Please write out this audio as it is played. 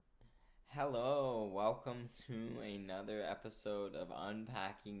Hello, welcome to another episode of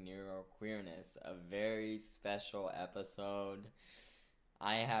Unpacking Neuroqueerness, a very special episode.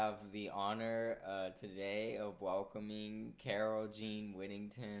 I have the honor today of welcoming Carole Jean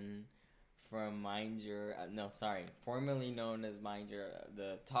Whittington from formerly known as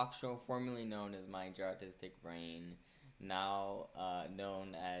the talk show formerly known as Mind Your Autistic Brain, now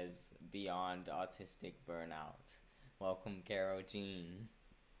known as Beyond Autistic Burnout. Welcome, Carole Jean.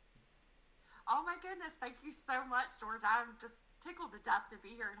 Oh my goodness, thank you so much, George. I'm just tickled to death to be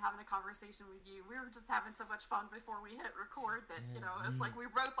here and having a conversation with you. We were just having so much fun before we hit record that, it's like we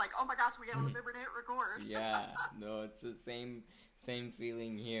were both like, oh my gosh, we gotta remember to hit record. Yeah, no, it's the same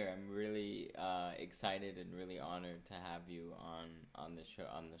feeling here. I'm really excited and really honored to have you on the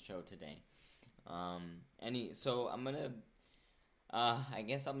show today. So I'm gonna I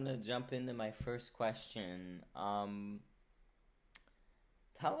guess I'm gonna jump into my first question.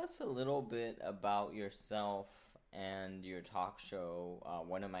 Tell us a little bit about yourself and your talk show.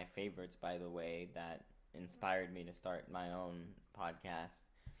 One of my favorites, by the way, that inspired me to start my own podcast.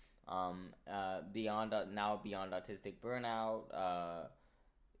 Beyond Autistic Burnout.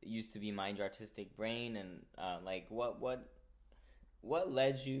 Used to be Mind Your Autistic Brain, and what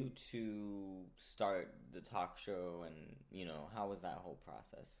led you to start the talk show, and how was that whole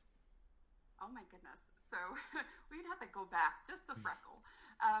process? Oh my goodness. So we'd have to go back just a freckle.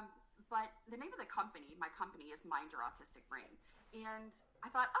 But the name of my company is Mind Your Autistic Brain. And I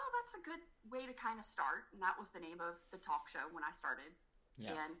thought, oh, that's a good way to kind of start. And that was the name of the talk show when I started.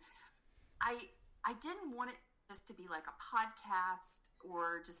 Yeah. And I didn't want it just to be like a podcast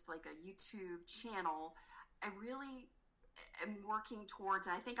or just like a YouTube channel. I really am working towards,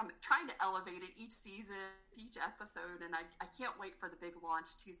 and I think I'm trying to elevate it each season, each episode, and I can't wait for the big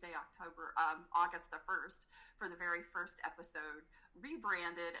launch Tuesday, August the 1st, for the very first episode,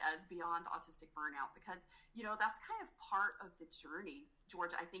 rebranded as Beyond Autistic Burnout, because, that's kind of part of the journey,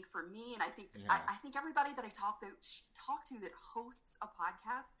 George, I think for me, and I think I think everybody that I talk to that hosts a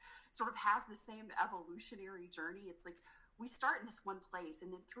podcast sort of has the same evolutionary journey. It's like we start in this one place,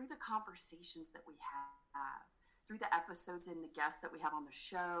 and then through the conversations that we have, through the episodes and the guests that we have on the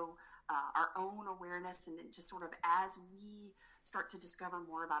show, our own awareness, and then just sort of as we start to discover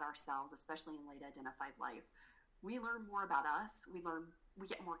more about ourselves, especially in late identified life, we learn more about us. We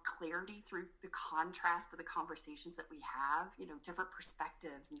get more clarity through the contrast of the conversations that we have, different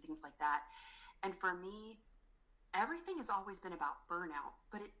perspectives and things like that. And for me, everything has always been about burnout,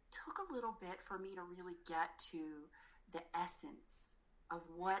 but it took a little bit for me to really get to the essence of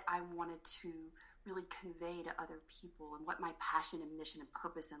what I wanted to really convey to other people and what my passion and mission and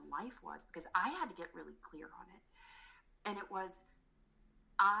purpose in life was, because I had to get really clear on it. And it was,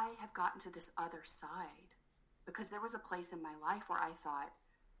 I have gotten to this other side because there was a place in my life where I thought,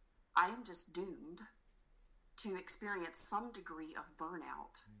 I am just doomed to experience some degree of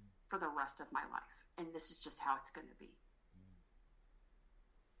burnout for the rest of my life. And this is just how it's going to be.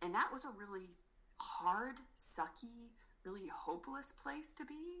 And that was a really hard, sucky, really hopeless place to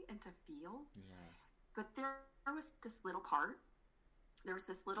be and to feel. Yeah. But there was this little part, there was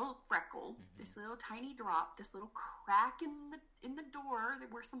this little freckle, this little tiny drop, this little crack in the door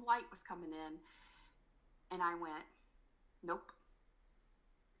where some light was coming in. And I went, nope,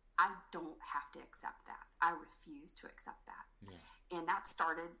 I don't have to accept that. I refuse to accept that. Yeah. And that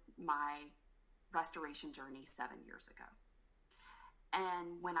started my restoration journey 7 years ago.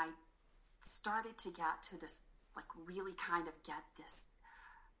 And when I started to get to this, like really kind of get this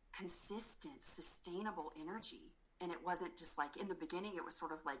consistent, sustainable energy. And it wasn't just like, in the beginning, it was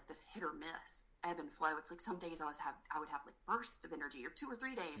sort of like this hit or miss, ebb and flow. It's like some days I would have like bursts of energy, or 2 or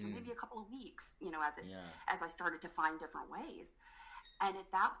 3 days, or maybe a couple of weeks, as I started to find different ways. And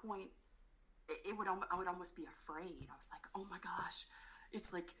at that point, I would almost be afraid. I was like, oh my gosh,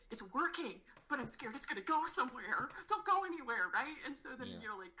 it's like, it's working, but I'm scared it's going to go somewhere. Don't go anywhere, right? And so then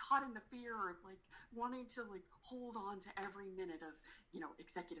you're like caught in the fear of like wanting to like hold on to every minute of,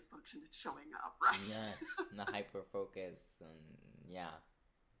 executive function that's showing up, right? Yes, and the hyper focus, and yeah.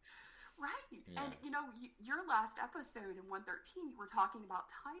 Right. Yeah. And, your last episode in 113, you were talking about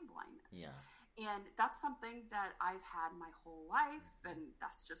time blindness. Yeah. And that's something that I've had my whole life, and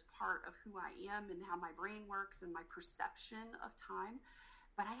that's just part of who I am and how my brain works and my perception of time.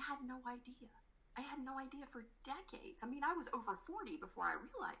 But I had no idea. I had no idea for decades. I mean, I was over 40 before I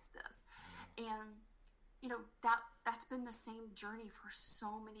realized this. And, that's been the same journey for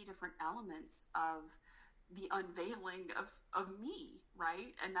so many different elements of the unveiling of me,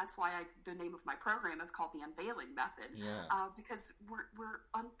 right? And that's why the name of my program is called the Unveiling Method, because we're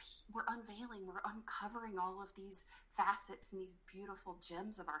unveiling, we're uncovering all of these facets and these beautiful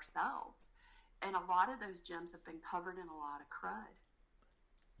gems of ourselves. And a lot of those gems have been covered in a lot of crud,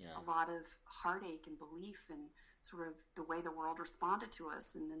 a lot of heartache and belief and sort of the way the world responded to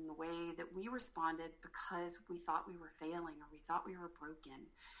us, and then the way that we responded because we thought we were failing or we thought we were broken.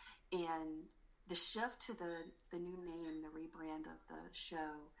 And the shift to the new name, the rebrand of the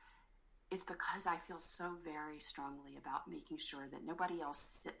show, is because I feel so very strongly about making sure that nobody else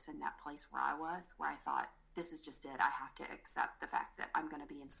sits in that place where I was, where I thought, this is just it. I have to accept the fact that I'm going to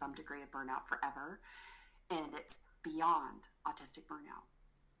be in some degree of burnout forever. And it's beyond autistic burnout.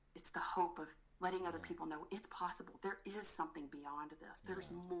 It's the hope of letting other people know it's possible. There is something beyond this.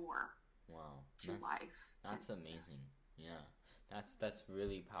 There's more to life. That's amazing. Yeah. That's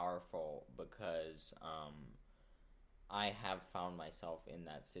really powerful, because I have found myself in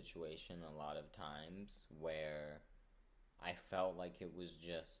that situation a lot of times where I felt like it was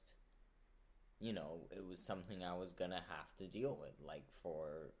just, it was something I was gonna have to deal with,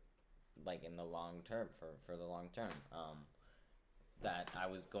 in the long term, for the long term, that I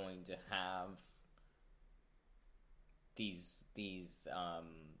was going to have these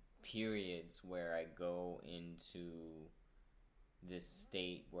periods where I go into this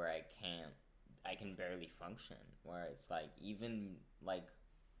state where I can barely function, where it's even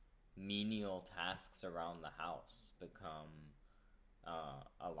menial tasks around the house become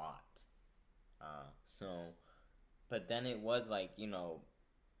a lot. But then it was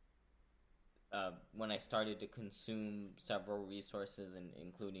when I started to consume several resources,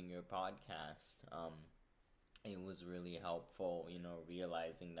 including your podcast, it was really helpful,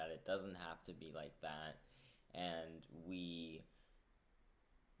 realizing that it doesn't have to be like that, and we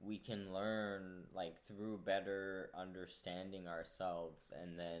can learn through better understanding ourselves,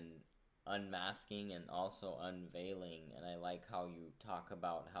 and then unmasking and also unveiling. And I like how you talk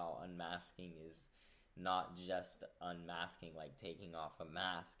about how unmasking is not just unmasking, taking off a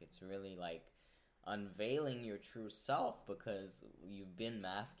mask. It's really unveiling your true self, because you've been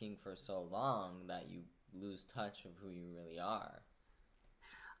masking for so long that you lose touch of who you really are.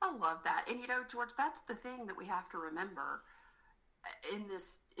 I love that. And George, that's the thing that we have to remember in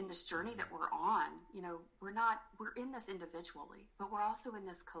this journey that we're on. We're in this individually, but we're also in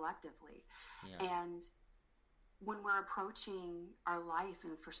this collectively. And when we're approaching our life,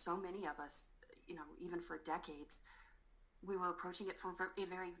 and for so many of us, even for decades, we were approaching it from a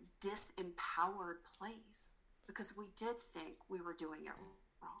very disempowered place, because we did think we were doing it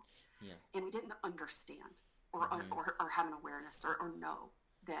wrong. And we didn't understand or have an awareness or know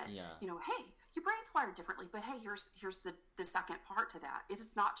that, hey, your brain's wired differently, but hey, here's the second part to that. It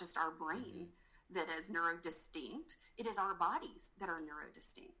is not just our brain that is neurodistinct. It is our bodies that are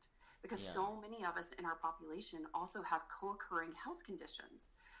neurodistinct, because so many of us in our population also have co-occurring health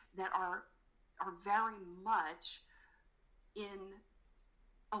conditions that are very much in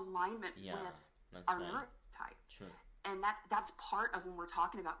alignment with our neurotype. True. And that's part of when we're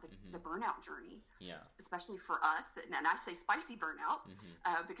talking about the burnout journey, especially for us. And I say spicy burnout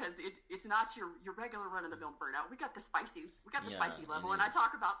because it's not your regular run-of-the-mill burnout. We got the spicy level, and I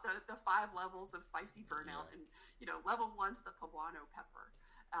talk about the 5 levels of spicy burnout. And level 1's the poblano pepper.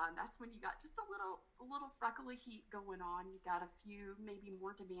 That's when you got just a little freckly heat going on. You got a few maybe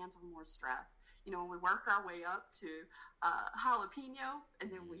more demands or more stress. When we work our way up to jalapeno,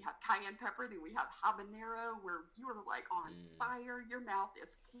 and then we have cayenne pepper, then we have habanero, where you are on fire, your mouth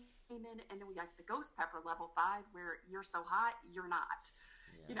is flaming, and then we got the ghost pepper level 5, where you're so hot you're not.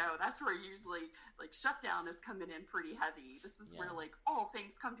 That's where usually shutdown is coming in pretty heavy. This is where all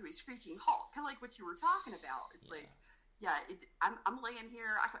things come to a screeching halt, kind of like what you were talking about. It's I'm laying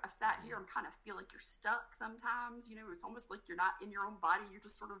here, I've sat here, I'm kind of feel like you're stuck sometimes, it's almost like you're not in your own body, you're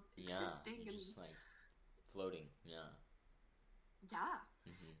just sort of existing and just floating.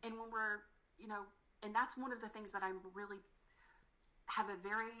 And when we're and that's one of the things that I'm really have a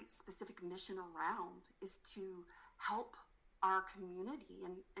very specific mission around, is to help our community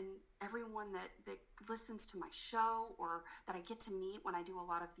and everyone that listens to my show, or that I get to meet when I do a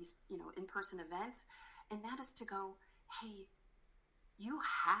lot of these in-person events, and that is to go, hey, you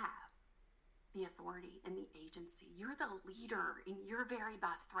have the authority and the agency. You're the leader in your very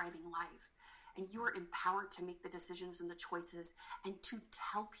best thriving life, and you're empowered to make the decisions and the choices and to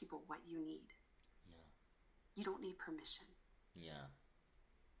tell people what you need. You don't need permission.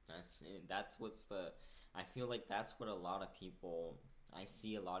 I feel like that's what I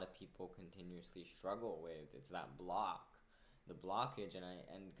see a lot of people continuously struggle with. It's that block the blockage,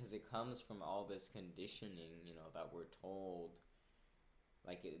 and because it comes from all this conditioning, you know, that we're told,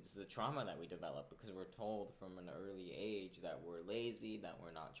 like it's the trauma that we develop because we're told from an early age that we're lazy, that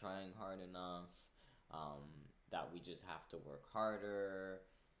we're not trying hard enough, that we just have to work harder,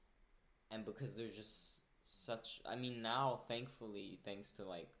 and because there's just such, I mean, now thankfully, thanks to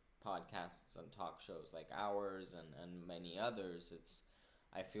like podcasts and talk shows like ours and many others, it's,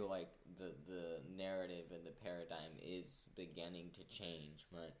 I feel like the narrative and the paradigm is beginning to change,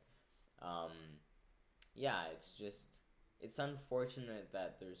 but yeah, it's just, it's unfortunate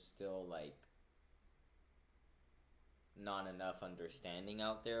that there's still like not enough understanding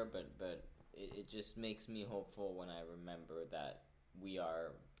out there, but it just makes me hopeful when I remember that we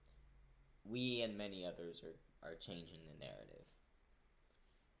and many others are changing the narrative.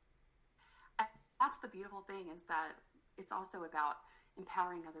 That's the beautiful thing, is that it's also about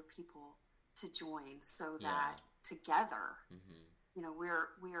empowering other people to join, so that together, you know,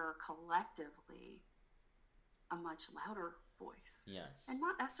 we're collectively a much louder voice. Yes. And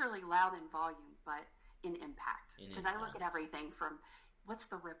not necessarily loud in volume, but in impact. Because I look at everything from what's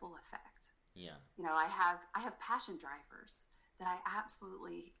the ripple effect. Yeah. You know, I have passion drivers that I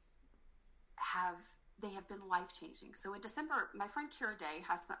absolutely they have been life-changing. So in December, my friend Kira Day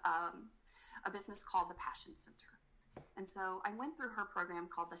has a business called the Passion Center. And so I went through her program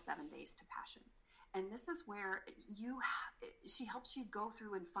called the 7 Days to Passion. And this is where she helps you go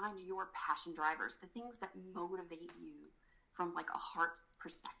through and find your passion drivers, the things that motivate you from like a heart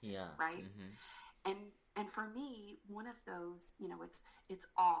perspective, right? And for me, one of those, you know, it's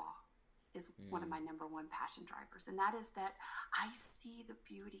awe is one of my number one passion drivers. And that is that I see the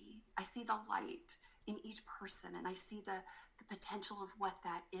beauty, I see the light in each person, and I see the potential of what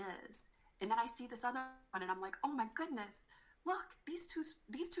that is. And then I see this other one, and I'm like, oh my goodness, look, these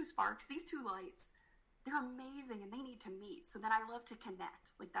two sparks, these two lights, they're amazing, and they need to meet. So then I love to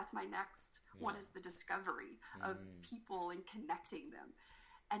connect. Like, that's my next one, is the discovery of people and connecting them.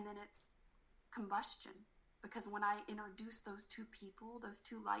 And then it's combustion, because when I introduce those two people, those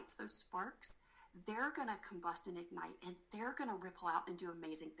two lights, those sparks, they're going to combust and ignite, and they're going to ripple out and do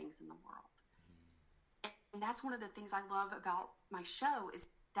amazing things in the world. And that's one of the things I love about my show, is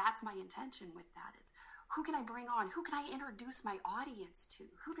that's my intention with that, is who can I bring on? Who can I introduce my audience to?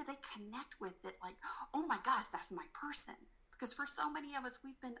 Who do they connect with that, like, oh my gosh, that's my person? Because for so many of us,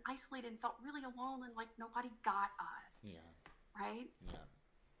 we've been isolated and felt really alone, and like nobody got us. Yeah. Right? Yeah.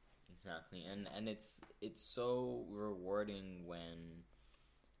 Exactly. And it's so rewarding when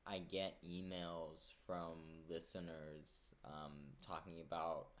I get emails from listeners talking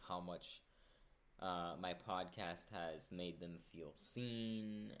about how much my podcast has made them feel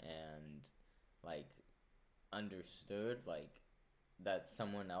seen and like understood, like that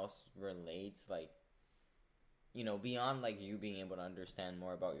someone else relates, like, you know, beyond like you being able to understand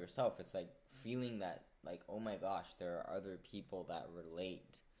more about yourself, it's like feeling that like, oh my gosh, there are other people that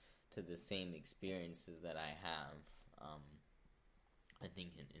relate to the same experiences that I have. I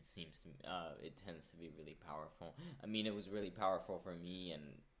think it seems to it tends to be really powerful. I mean, it was really powerful for me, and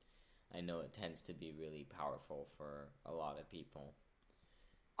I know it tends to be really powerful for a lot of people.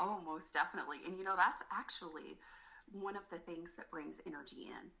 Oh, most definitely. And you know, that's actually one of the things that brings energy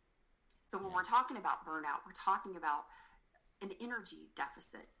in. So when we're talking about burnout, we're talking about an energy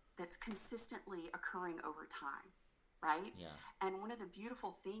deficit that's consistently occurring over time, right? Yeah. And one of the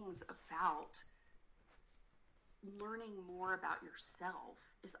beautiful things about learning more about yourself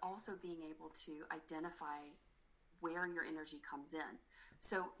is also being able to identify where your energy comes in.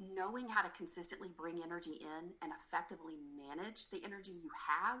 So knowing how to consistently bring energy in and effectively manage the energy you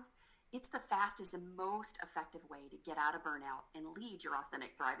have, it's the fastest and most effective way to get out of burnout and lead your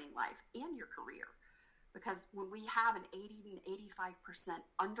authentic, thriving life and your career. Because when we have an 80 and 85%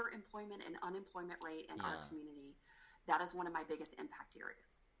 underemployment and unemployment rate in our community, that is one of my biggest impact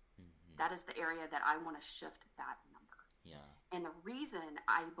areas. Mm-hmm. That is the area that I want to shift that number. Yeah. And the reason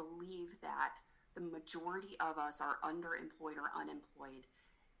I believe that the majority of us are underemployed or unemployed,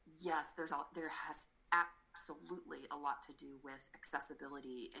 yes, there has absolutely a lot to do with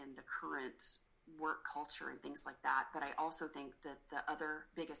accessibility and the current work culture and things like that. But I also think that the other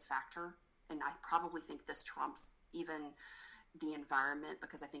biggest factor, and I probably think this trumps even the environment,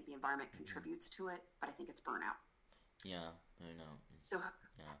 because I think the environment contributes to it, but I think it's burnout. Yeah, I know. So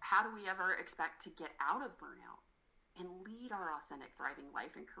how do we ever expect to get out of burnout and lead our authentic, thriving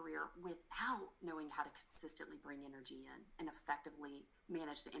life and career without knowing how to consistently bring energy in and effectively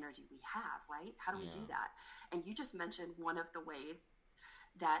manage the energy we have, right? How do we do that? And you just mentioned one of the ways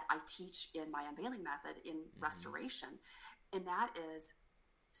that I teach in my unveiling method in restoration, and that is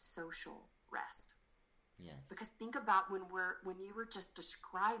social rest. Yes. Because think about when you were just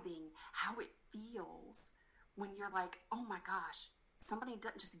describing how it feels when you're like, oh my gosh, somebody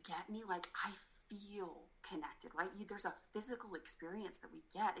doesn't just get me, like I feel connected, right? There's a physical experience that we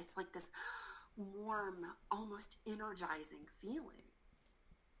get. It's like this warm, almost energizing feeling.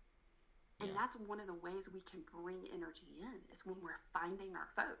 And that's one of the ways we can bring energy in, is when we're finding our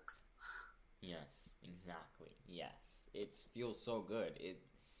folks. Yes, exactly. Yes. It feels so good.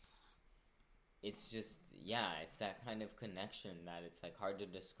 It's just, it's that kind of connection that it's like hard to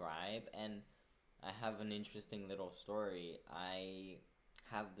describe. And I have an interesting little story. I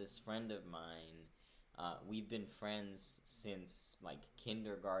have this friend of mine. We've been friends since like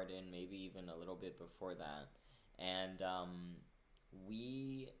kindergarten, maybe even a little bit before that. And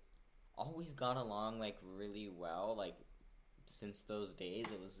we always got along like really well. Like since those days,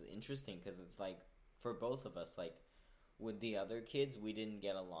 it was interesting because it's like for both of us, like with the other kids, we didn't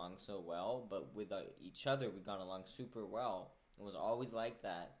get along so well, but with each other, we got along super well. It was always like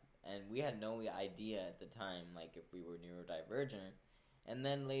that. And we had no idea at the time, like, if we were neurodivergent. And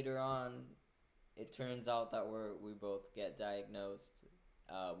then later on, it turns out that we both get diagnosed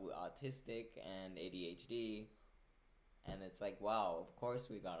with autistic and ADHD. And it's like, wow, of course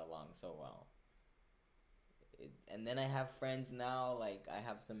we got along so well. And then I have friends now, like, I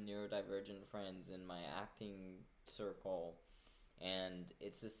have some neurodivergent friends in my acting circle. And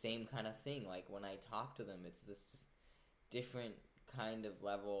it's the same kind of thing. Like, when I talk to them, it's this just different kind of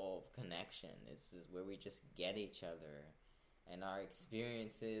level of connection. It's just where we just get each other and our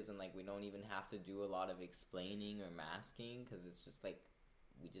experiences, and like we don't even have to do a lot of explaining or masking, because it's just like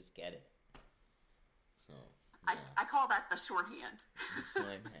we just get it. So I call that the shorthand.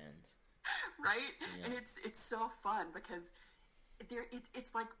 Shorthand. Right? Yeah. And it's so fun because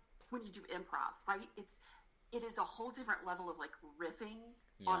it's like when you do improv, right? It is a whole different level of like riffing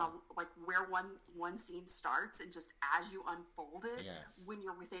on like where one scene starts, and just as you unfold it, when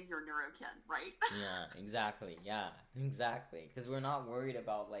you're within your neurokin, right? Exactly. Because we're not worried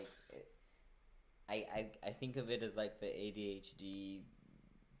about like I think of it as like the ADHD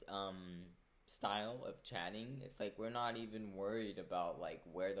style of chatting. It's like we're not even worried about like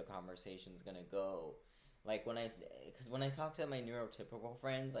where the conversation's gonna go. Like when I talk to my neurotypical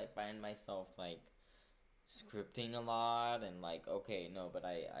friends, I find myself like scripting a lot and like, okay, no, but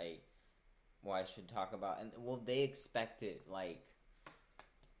I should talk about, and well, they expect it like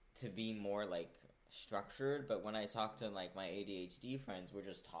to be more like structured, but when I talk to like my ADHD friends, we're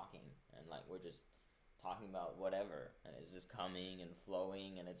just talking, and like we're just talking about whatever, and it's just coming and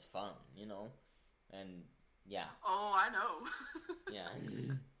flowing, and it's fun, you know? And oh, I know.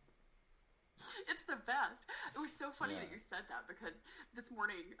 It's the best. It was so funny that you said that, because this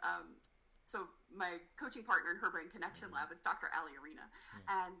morning so my coaching partner in Her Brain Connection Lab is Dr. Ali Arena.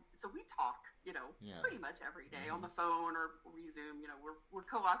 And so we talk, pretty much every day on the phone, or we Zoom. We're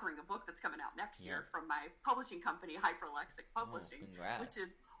co-authoring a book that's coming out next year from my publishing company, Hyperlexic Publishing, which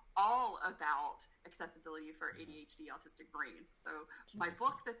is all about accessibility for ADHD autistic brains. So my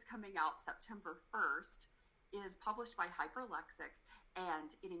book that's coming out September 1st is published by Hyperlexic,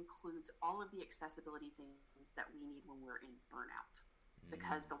 and it includes all of the accessibility things that we need when we're in burnout.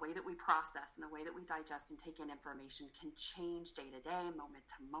 Because the way that we process and the way that we digest and take in information can change day to day, moment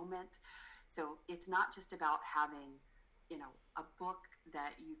to moment. So it's not just about having, a book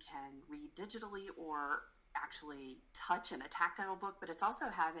that you can read digitally or actually touch in a tactile book, but it's also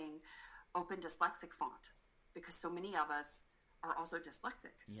having open dyslexic font, because so many of us are also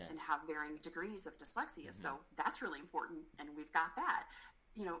dyslexic and have varying degrees of dyslexia. So that's really important, and we've got that.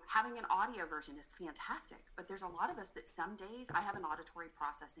 Having an audio version is fantastic, but there's a lot of us that some days I have an auditory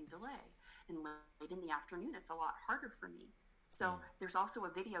processing delay, and late in the afternoon, it's a lot harder for me. So there's also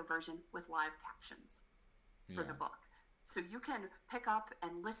a video version with live captions for the book. So you can pick up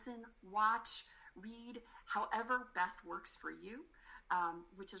and listen, watch, read, however best works for you,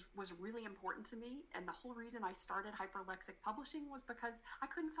 which was really important to me. And the whole reason I started Hyperlexic Publishing was because I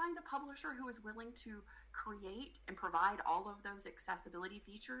couldn't find a publisher who was willing to create and provide all of those accessibility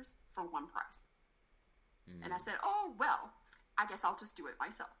features for one price. And I said, oh, well, I guess I'll just do it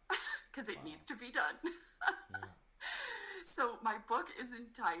myself, because it needs to be done. So my book is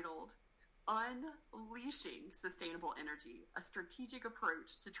entitled Unleashing Sustainable Energy, a strategic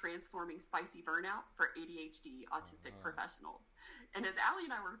approach to transforming spicy burnout for ADHD autistic professionals. And as Allie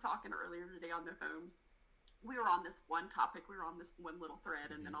and I were talking earlier today on the phone, we were on this one topic, we were on this one little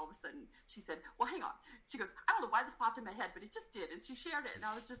thread, and then all of a sudden she said, well, hang on. She goes, I don't know why this popped in my head, but it just did. And she shared it, and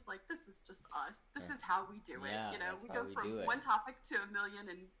I was just like, this is just us. This is how we do it. We go from one topic to a million,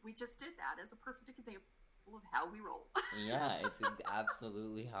 and we just did that as a perfect example of how we roll. It's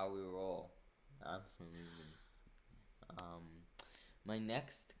absolutely how we roll. Absolutely. My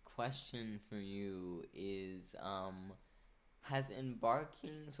next question for you is, has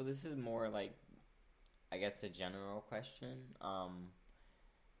embarking, so this is more like, I guess, a general question.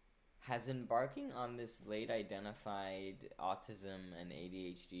 Has embarking on this late identified autism and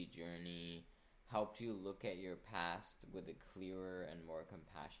ADHD journey helped you look at your past with a clearer and more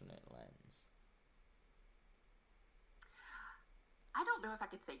compassionate lens? I don't know if I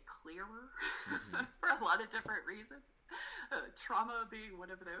could say clearer for a lot of different reasons. Trauma being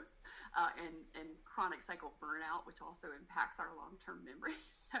one of those, and chronic cycle burnout, which also impacts our long-term memory.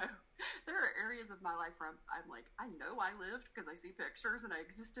 So there are areas of my life where I'm like, I know I lived because I see pictures and I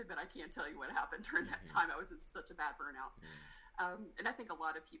existed, but I can't tell you what happened during that time. I was in such a bad burnout. And I think a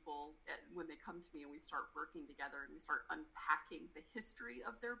lot of people, when they come to me and we start working together and we start unpacking the history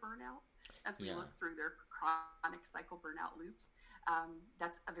of their burnout, as we look through their chronic cycle burnout loops,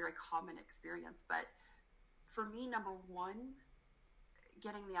 that's a very common experience. But for me, number one,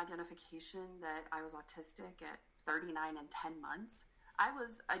 getting the identification that I was autistic at 39 and 10 months. I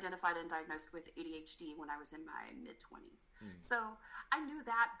was identified and diagnosed with ADHD when I was in my mid-20s. So I knew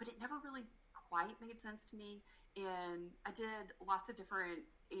that, but it never really quite made sense to me. And I did lots of different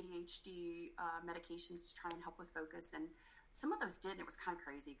ADHD medications to try and help with focus. And some of those did, and it was kind of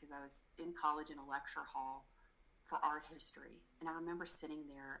crazy because I was in college in a lecture hall for art history. And I remember sitting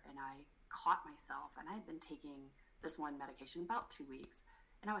there and I caught myself, and I had been taking this one medication about 2 weeks.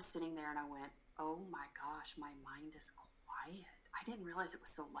 And I was sitting there and I went, oh my gosh, my mind is quiet. I didn't realize it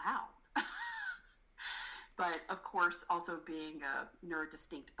was so loud. But of course, also being a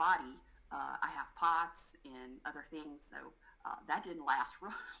neurodistinct body, I have POTS and other things. So that didn't last for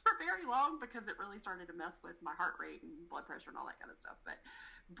very long because it really started to mess with my heart rate and blood pressure and all that kind of stuff.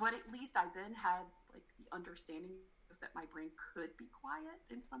 But at least I then had like the understanding that my brain could be quiet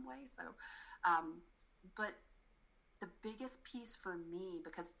in some way. So, but the biggest piece for me,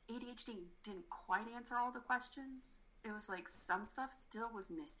 because ADHD didn't quite answer all the questions, it was like some stuff still was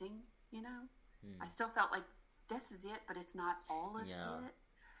missing, you know? I still felt like this is it, but it's not all of it.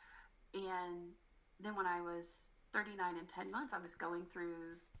 And then when I was 39 and 10 months, I was going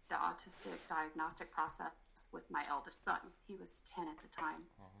through the autistic diagnostic process with my eldest son. He was 10 at the time.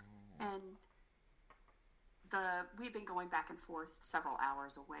 And we'd been going back and forth several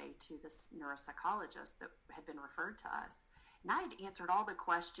hours away to this neuropsychologist that had been referred to us. And I had answered all the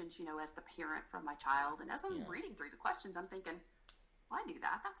questions, you know, as the parent from my child. And as I'm reading through the questions, I'm thinking, well, I do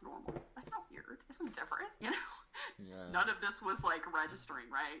that. That's normal. That's not weird. It's not different, you know? None of this was like registering,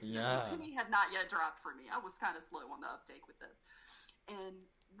 right? The penny had not yet dropped for me. I was kind of slow on the uptake with this. And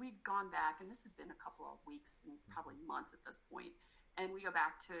we'd gone back, and this had been a couple of weeks and probably months at this point. And we go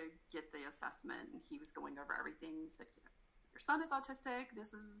back to get the assessment, and he was going over everything. He said, you know, your son is autistic.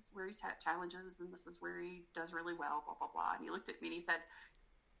 This is where he's had challenges, and this is where he does really well, blah, blah, blah. And he looked at me and he said,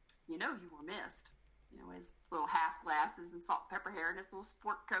 you know, you were missed. You know, his little half glasses and salt and pepper hair and his little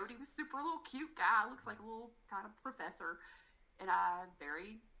sport coat. He was super little cute guy. Looks like a little kind of professor. And I,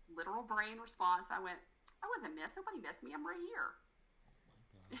 very literal brain response, I went, I wasn't missed. Nobody missed me. I'm right here.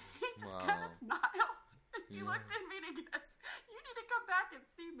 He just kind of smiled. He looked at me and he goes, you need to come back and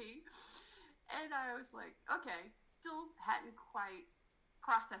see me. And I was like, okay, still hadn't quite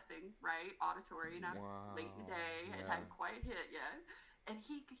processing, right? Auditory, and I'm late in the day. It hadn't quite hit yet. And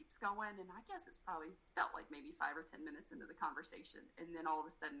he keeps going, and I guess it's probably felt like maybe 5 or 10 minutes into the conversation. And then all of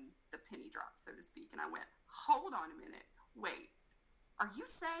a sudden, the penny dropped, so to speak. And I went, hold on a minute. Wait, are you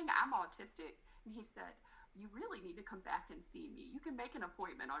saying I'm autistic? And he said, you really need to come back and see me. You can make an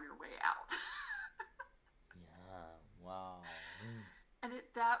appointment on your way out. Wow. And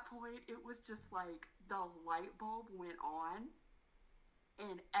at that point, it was just like the light bulb went on,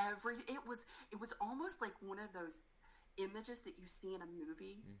 and it was almost like one of those images that you see in a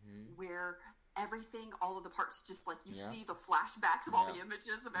movie where everything, all of the parts, just like you see the flashbacks of all the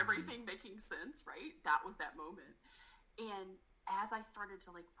images of everything making sense, right? That was that moment. And as I started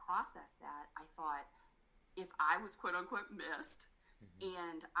to like process that, I thought, if I was quote unquote missed,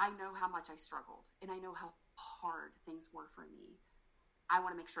 and I know how much I struggled, and I know how hard things were for me, I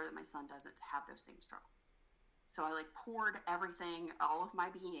want to make sure that my son doesn't have those same struggles. So I like poured everything, all of my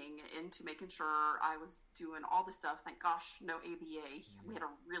being, into making sure I was doing all the stuff. Thank gosh, no ABA. We had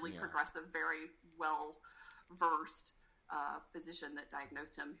a really progressive, very well-versed physician that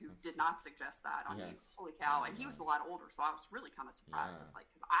diagnosed him who did not suggest that. I mean, holy cow. And he was a lot older, so I was really kind of surprised. I was like,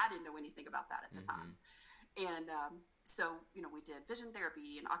 because I didn't know anything about that at the time. And so, you know, we did vision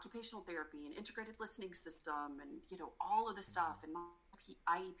therapy and occupational therapy and integrated listening system and, you know, all of the stuff and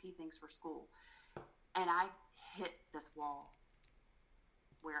IEP things for school. And I hit this wall.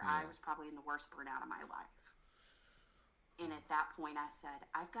 where I was probably in the worst burnout of my life. And at that point I said,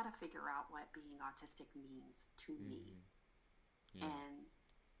 I've got to figure out what being autistic means to me and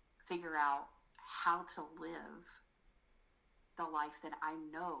figure out how to live the life that I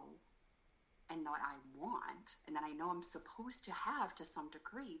know and that I want and that I know I'm supposed to have to some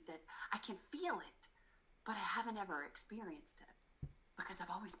degree, that I can feel it, but I haven't ever experienced it because I've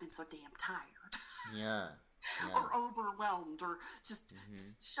always been so damn tired. Or overwhelmed or just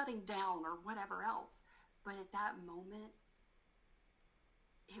shutting down or whatever else. But at that moment,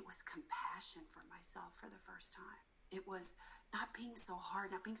 it was compassion for myself for the first time. It was not being so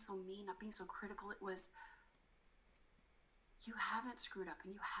hard, not being so mean, not being so critical. It was, you haven't screwed up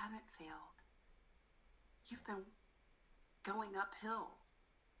and you haven't failed. You've been going uphill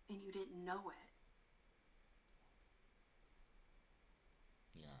and you didn't know it.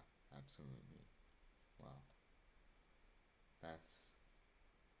 Yeah, absolutely. Wow.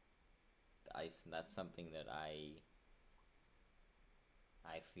 That's something that I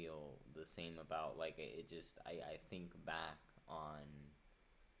feel the same about. Like, it just, I think back on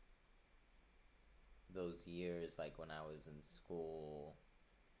those years, like when I was in school,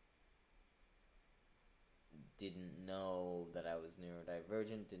 didn't know that I was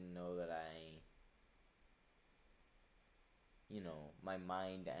neurodivergent, didn't know that my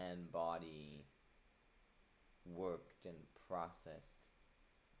mind and body worked and processed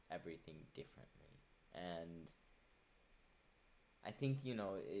everything differently. And I think,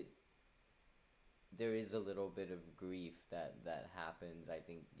 there is a little bit of grief that happens, I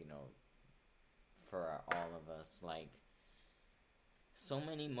think, for all of us. Like, so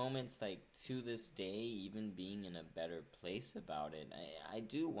many moments, like, to this day, even being in a better place about it, I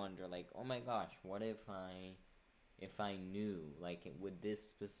do wonder, like, oh my gosh, what if I knew, like, with this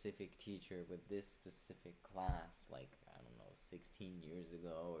specific teacher, with this specific class, like, I don't know, 16 years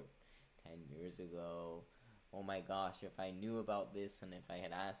ago or 10 years ago, oh my gosh, if I knew about this and if I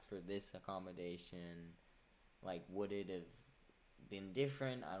had asked for this accommodation, like, would it have been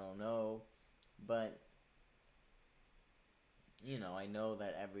different? I don't know. But, I know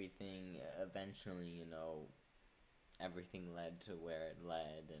that everything eventually, everything led to where it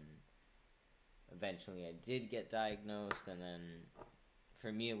led, and eventually I did get diagnosed. And then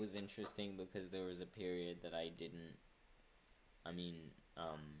for me it was interesting because there was a period that I didn't,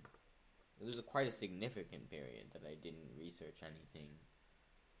 it was quite a significant period that I didn't research anything.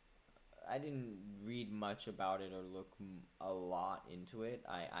 I didn't read much about it or look a lot into it.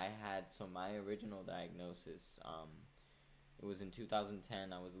 I had, so my original diagnosis, it was in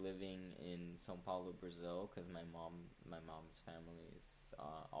 2010. I was living in São Paulo, Brazil, because my mom's family is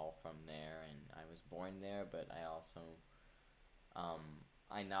all from there, and I was born there, but I also,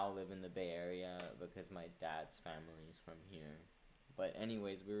 I now live in the Bay Area because my dad's family is from here. But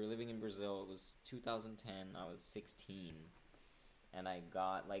anyways, we were living in Brazil. It was 2010. I was 16, and I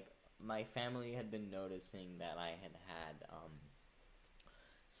got, like, my family had been noticing that I had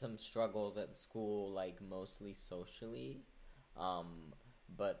some struggles at school, like, mostly socially,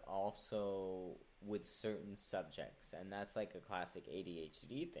 but also with certain subjects. And that's like a classic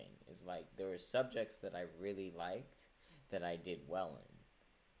ADHD thing. Is like, there were subjects that I really liked that I did well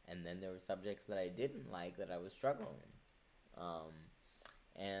in, and then there were subjects that I didn't like that I was struggling in.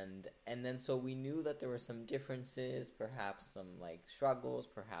 And then so we knew that there were some differences, perhaps some, like, struggles,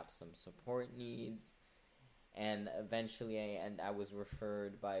 perhaps some support needs. And eventually I was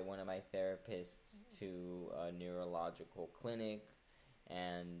referred by one of my therapists to a neurological clinic,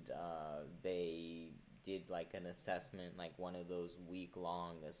 and they did, like, an assessment, like one of those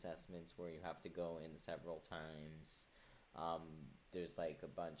week-long assessments where you have to go in several times. There's, like, a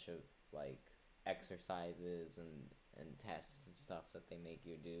bunch of, like, exercises and tests and stuff that they make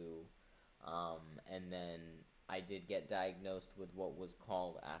you do. And then I did get diagnosed with what was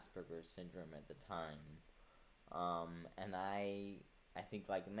called Asperger's syndrome at the time. And I think,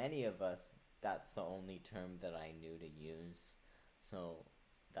 like many of us, that's the only term that I knew to use. So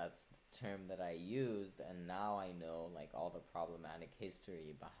that's the term that I used, and now I know, like, all the problematic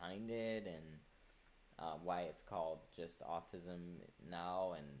history behind it, and why it's called just autism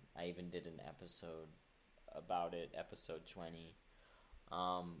now. And I even did an episode about it, episode 20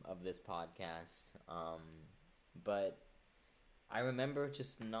 of this podcast. But I remember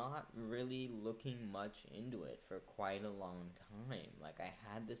just not really looking much into it for quite a long time. Like, I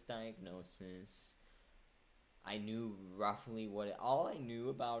had this diagnosis. I knew roughly all I knew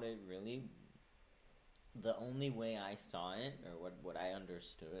about it, really, the only way I saw it, or what I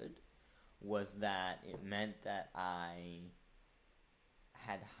understood, was that it meant that I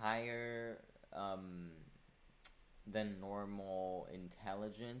had higher than normal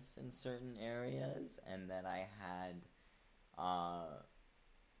intelligence in certain areas, and that I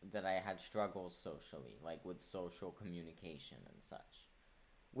had struggles socially, like with social communication and such,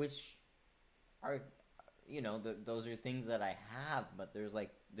 which are, those are things that I have, but there's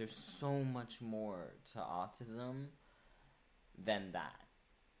so much more to autism than that.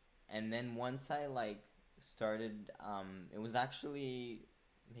 And then once I started, it was actually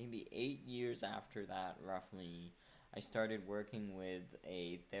maybe 8 years after that, roughly, I started working with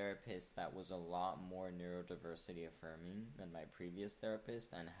a therapist that was a lot more neurodiversity affirming than my previous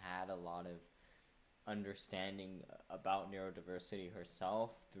therapist, and had a lot of understanding about neurodiversity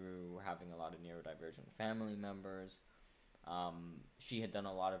herself through having a lot of neurodivergent family members. She had done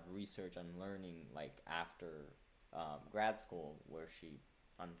a lot of research and learning after grad school, where she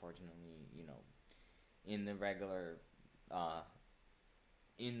unfortunately, in the regular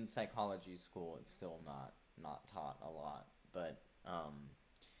in psychology school, it's still not taught a lot, but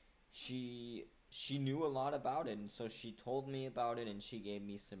she knew a lot about it, and so she told me about it, and she gave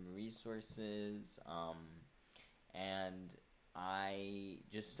me some resources, and I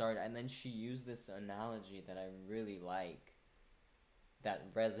just started, and then she used this analogy that I really like,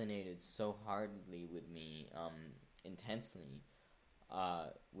 that resonated so hardly with me, intensely,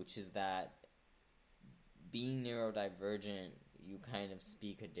 which is that being neurodivergent, you kind of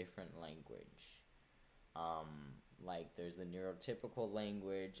speak a different language. There's the neurotypical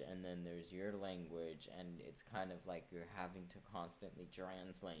language, and then there's your language, and it's kind of like you're having to constantly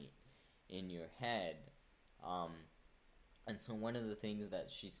translate in your head. And so one of the things that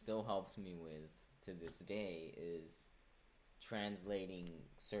she still helps me with to this day is translating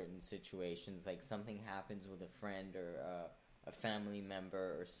certain situations, like something happens with a friend or a family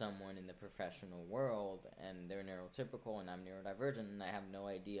member or someone in the professional world, and they're neurotypical and I'm neurodivergent, and I have no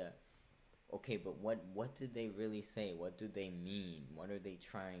idea, okay, but what did they really say? What do they mean? What are they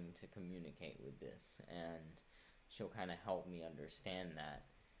trying to communicate with this? And she'll kind of help me understand that.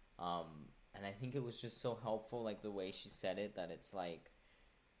 And I think it was just so helpful, the way she said it, that it's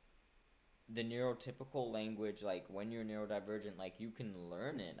the neurotypical language, when you're neurodivergent, you can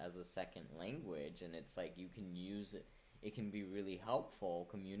learn it as a second language, and it's you can use it. It can be really helpful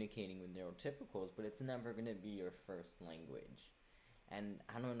communicating with neurotypicals, but it's never going to be your first language. And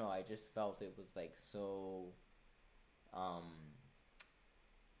I don't know, I just felt it was so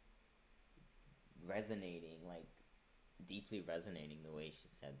resonating, deeply resonating, the way she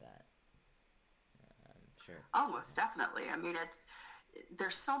said that. I'm sure. Oh, most definitely. I mean,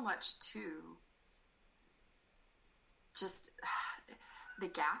 there's so much to just the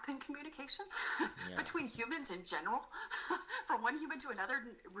gap in communication between humans in general, from one human to another,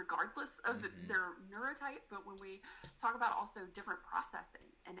 regardless of their neurotype. But when we talk about also different processing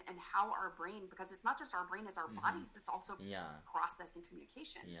and how our brain, because it's not just our brain, it's our bodies that's also processing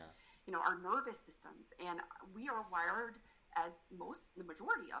communication. Our nervous systems, and we are wired as the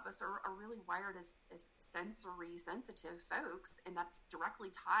majority of us are really wired as sensory sensitive folks, and that's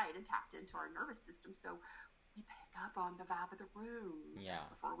directly tied and tapped into our nervous system. So we pick up on the vibe of the room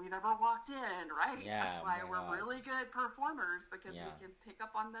before we've ever walked in, right? That's why we're really good performers, because we can pick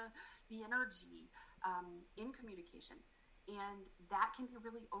up on the energy in communication. And that can be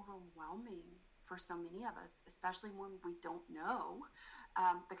really overwhelming for so many of us, especially when we don't know,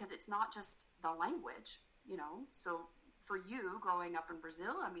 because it's not just the language, So for you, growing up in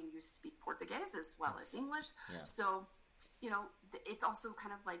Brazil, I mean, you speak Portuguese as well as English. So, it's also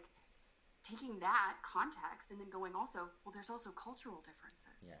kind of taking that context and then going also, well, there's also cultural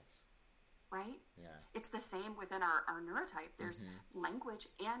differences. Yes. Right? Yeah. It's the same within our neurotype. There's language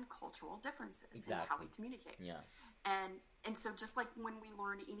and cultural differences in how we communicate. Yeah. And so just like when we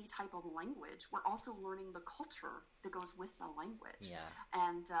learn any type of language, we're also learning the culture that goes with the language. Yeah.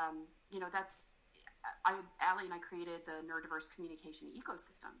 And, that's, Allie and I created the neurodiverse communication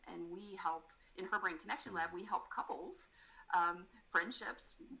ecosystem, and we help, in her Brain Connection Lab, we help couples,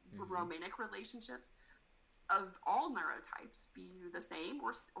 friendships, romantic relationships of all neurotypes, be the same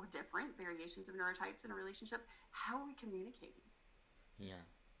or different variations of neurotypes in a relationship. How are we communicating? Yeah.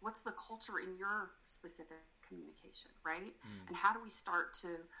 What's the culture in your specific communication, right? And how do we start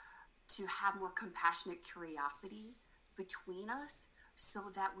to have more compassionate curiosity between us so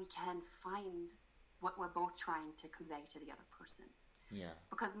that we can find what we're both trying to convey to the other person? Yeah.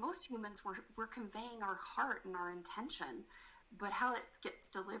 Because most humans, we're conveying our heart and our intention, but how it gets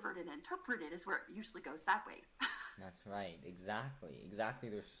delivered and interpreted is where it usually goes sideways. That's right. Exactly.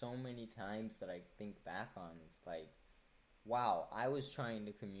 There's so many times that I think back on. It's wow, I was trying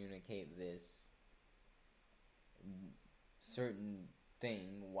to communicate this certain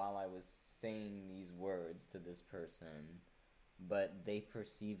thing while I was saying these words to this person, but they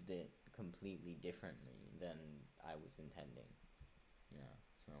perceived it completely differently than I was intending. Yeah,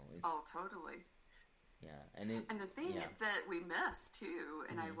 so it's... Oh, totally. Yeah, and the thing that we miss too,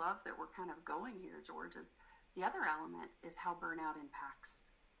 and I love that we're kind of going here, George, is the other element is how burnout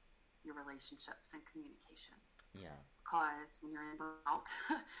impacts your relationships and communication. Yeah. Because when you're in burnout,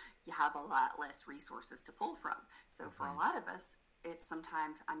 you have a lot less resources to pull from. So for a lot of us, it's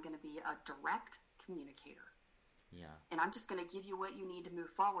sometimes I'm going to be a direct communicator. Yeah. And I'm just going to give you what you need to move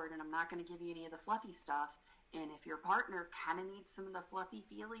forward, and I'm not going to give you any of the fluffy stuff. And if your partner kind of needs some of the fluffy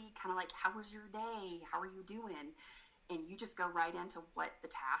feely, kind of like, how was your day? How are you doing? And you just go right into what the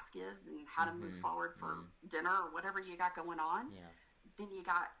task is and how to move forward for dinner or whatever you got going on. Yeah. Then you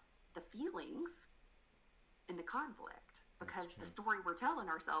got the feelings and the conflict, because the story we're telling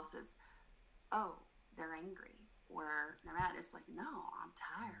ourselves is, oh, they're angry, or they're mad. It's like, no, I'm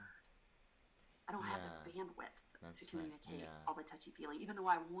tired. I don't have the bandwidth to communicate all the touchy-feely, even though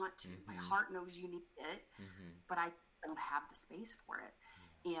I want to. My heart knows you need it, but I don't have the space for it.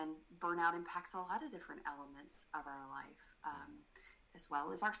 And burnout impacts a lot of different elements of our life, as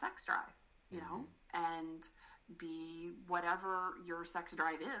well as our sex drive, you know, and be whatever your sex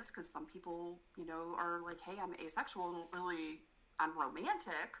drive is, because some people, you know, are like, hey, I'm asexual and really, I'm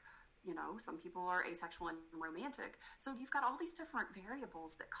romantic. You know, some people are asexual and romantic. So you've got all these different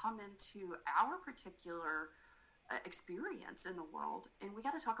variables that come into our particular experience in the world. And we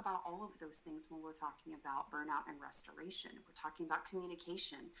got to talk about all of those things when we're talking about burnout and restoration. We're talking about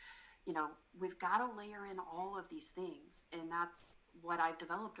communication. You know, we've got to layer in all of these things. And that's what I've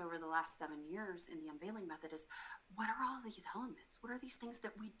developed over the last 7 years in the unveiling method is, what are all these elements? What are these things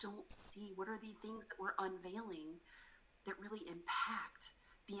that we don't see? What are the things that we're unveiling that really impact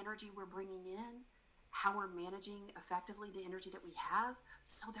the energy we're bringing in, how we're managing effectively the energy that we have,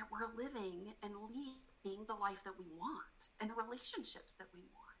 so that we're living and leading the life that we want and the relationships that we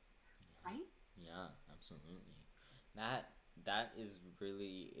want, right? Yeah, absolutely. That is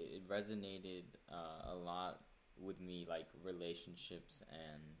really, it resonated a lot with me, like relationships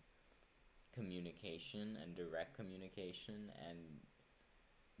and communication and direct communication, and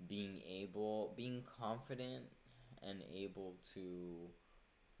being confident and able to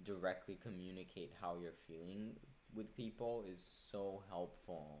directly communicate how you're feeling with people is so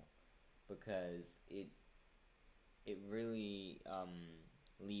helpful, because it really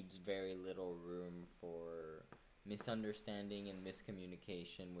leaves very little room for misunderstanding and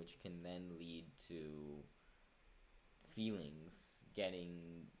miscommunication, which can then lead to feelings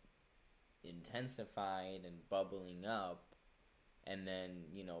getting intensified and bubbling up, and then,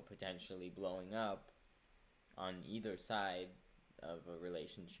 you know, potentially blowing up on either side of a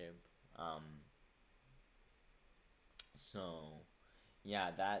relationship. So yeah,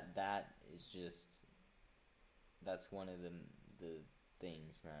 that is just, that's one of the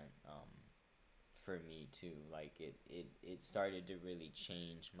things that for me too, like it started to really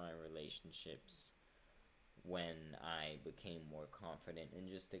change my relationships when I became more confident in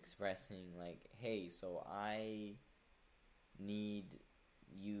just expressing, like, hey, so I need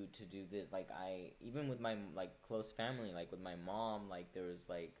you to do this. Like, I, even with my, like, close family, like with my mom, like, there was,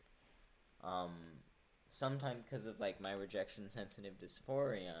 like, sometimes because of, like, my rejection sensitive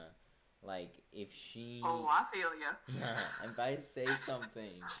dysphoria, like, if she... Oh, I feel you. If I say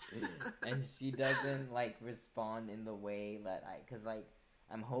something and she doesn't, like, respond in the way that because, like,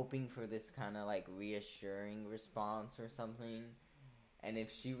 I'm hoping for this kind of, like, reassuring response or something, and if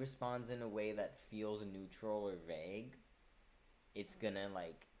she responds in a way that feels neutral or vague, it's gonna,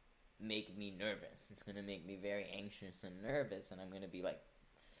 like, make me nervous. It's gonna make me very anxious and nervous, and I'm gonna be, like,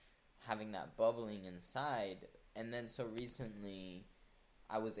 having that bubbling inside. And then so recently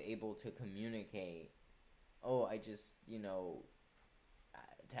I was able to communicate, oh, I just, you know,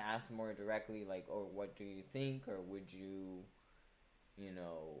 to ask more directly, like, oh, what do you think, or would you, you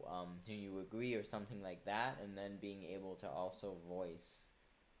know, do you agree, or something like that, and then being able to also voice,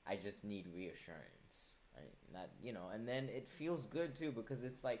 I just need reassurance. Not, you know, and then it feels good too, because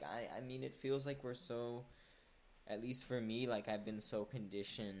it's like, I mean, it feels like we're so, at least for me, like, I've been so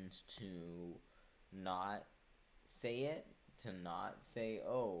conditioned to not say it, to not say,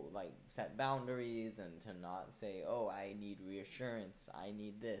 oh, like, set boundaries, and to not say, oh, I need reassurance, I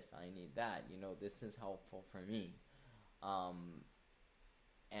need this, I need that, you know, this is helpful for me.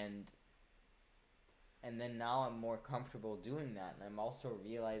 And then now I'm more comfortable doing that, and I'm also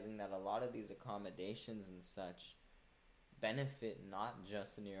realizing that a lot of these accommodations and such benefit not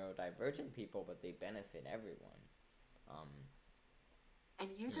just neurodivergent people, but they benefit everyone. And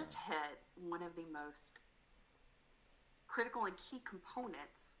you just hit one of the most critical and key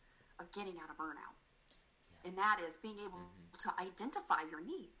components of getting out of burnout. Yeah. And that is being able to identify your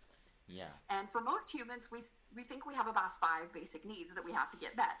needs. Yeah. And for most humans, we think we have about 5 basic needs that we have to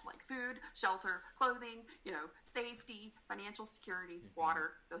get met, like food, shelter, clothing, safety, financial security,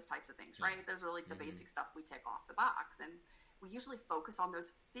 water, those types of things, right? Those are like the basic stuff we tick off the box. And we usually focus on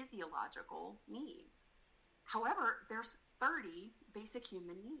those physiological needs. However, there's 30 basic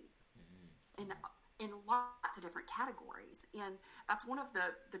human needs in lots of different categories. And that's one of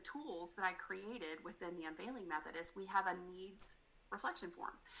the tools that I created within the Unveiling Method is we have a needs reflection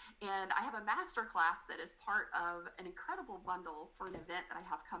form. And I have a master class that is part of an incredible bundle for an event that I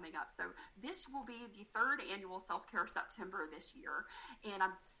have coming up. So this will be the 3rd annual Self-Care September this year. And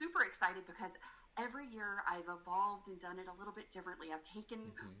I'm super excited because every year I've evolved and done it a little bit differently. I've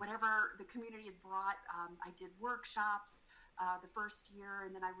taken whatever the community has brought. I did workshops the first year,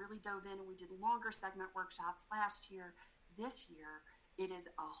 and then I really dove in and we did longer segment workshops last year. This year, it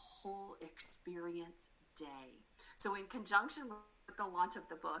is a whole experience day. So in conjunction with the launch of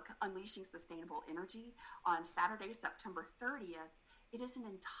the book, Unleashing Sustainable Energy, on Saturday, September 30th, it is an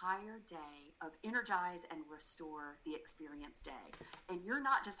entire day of energize and restore the experience day. And you're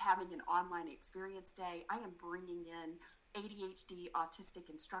not just having an online experience day. I am bringing in ADHD autistic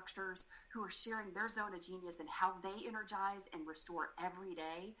instructors who are sharing their zone of genius and how they energize and restore every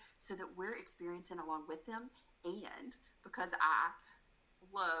day so that we're experiencing along with them. And because I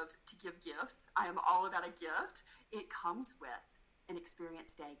love to give gifts, I am all about a gift, it comes with an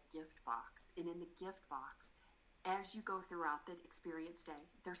experience day gift box. And in the gift box, as you go throughout the experience day,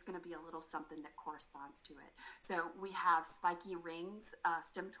 there's going to be a little something that corresponds to it. So we have spiky rings,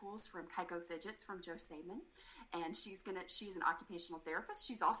 STEM tools from Kaiko Fidgets from Jo Saman. And she's an occupational therapist.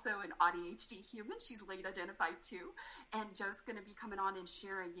 She's also an ADHD human. She's late identified too. And Jo's going to be coming on and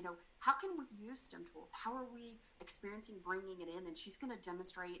sharing, how can we use STEM tools? How are we experiencing bringing it in? And she's going to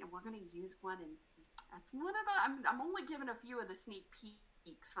demonstrate, and we're going to use one. And that's one of the, I'm only giving a few of the sneak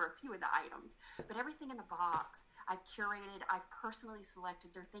peeks for a few of the items, but everything in the box I've curated, I've personally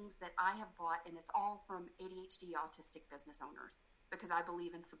selected. They're things that I have bought, and it's all from ADHD autistic business owners because I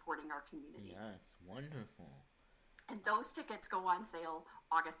believe in supporting our community. Yes, wonderful. And those tickets go on sale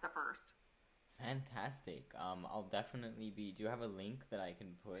August the 1st. Fantastic. I'll definitely do you have a link that I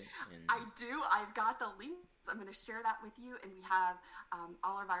can put in? I do. I've got the link. I'm going to share that with you. And we have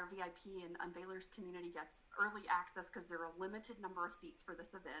all of our VIP and Unveilers community gets early access because there are a limited number of seats for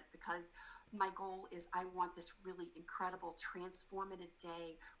this event, because my goal is I want this really incredible transformative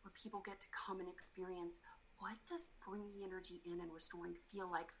day where people get to come and experience what does bringing energy in and restoring feel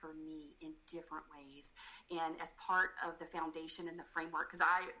like for me in different ways. And as part of the foundation and the framework, because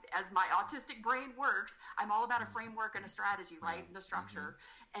as my autistic brain works, I'm all about a framework and a strategy, right? And the structure.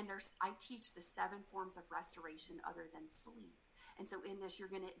 And I teach the 7 forms of restoration other than sleep. And so in this,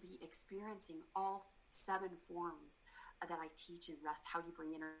 you're going to be experiencing all 7 forms that I teach in rest, how you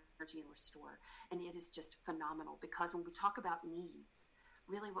bring energy and restore. And it is just phenomenal, because when we talk about needs,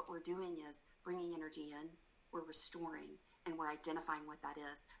 really what we're doing is bringing energy in, we're restoring, and we're identifying what that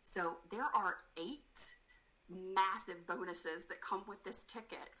is. So there are 8 massive bonuses that come with this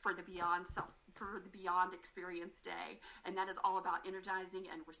ticket for the Beyond Experience Day. And that is all about energizing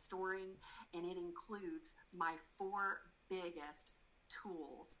and restoring. And it includes my 4 biggest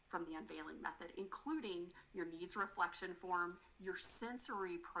tools from the Unveiling Method, including your needs reflection form, your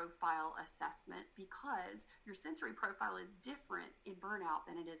sensory profile assessment, because your sensory profile is different in burnout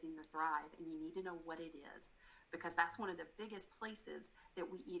than it is in your thrive, and you need to know what it is, because that's one of the biggest places that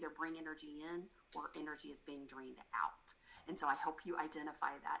we either bring energy in or energy is being drained out. And so I help you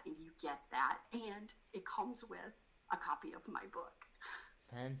identify that, and you get that, and it comes with a copy of my book.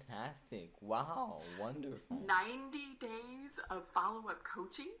 Fantastic. Wow. Wonderful. 90 days of follow-up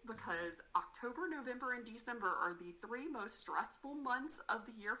coaching, because October, November, and December are the 3 most stressful months of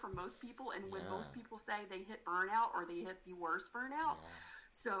the year for most people. And when most people say they hit burnout or they hit the worst burnout.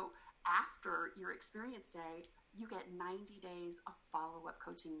 So after your experience day, you get 90 days of follow-up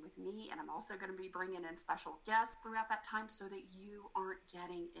coaching with me. And I'm also going to be bringing in special guests throughout that time so that you aren't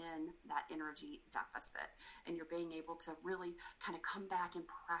getting in that energy deficit. And you're being able to really kind of come back and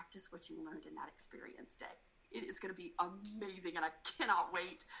practice what you learned in that experience day. It is going to be amazing, and I cannot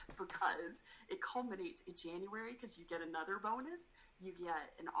wait, because it culminates in January, because you get another bonus. You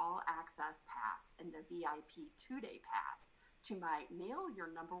get an all-access pass and the VIP 2-day pass to my Nail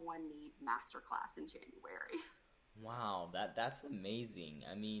Your Number One Need masterclass in January. Wow, that's amazing.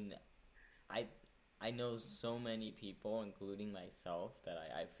 I mean, I know so many people, including myself, that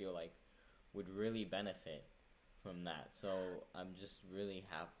I feel like would really benefit from that. So I'm just really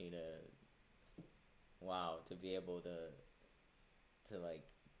happy wow, to be able to like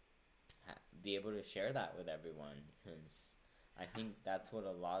be able to share that with everyone, because I think that's what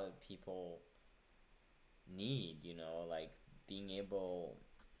a lot of people need, you know, like being able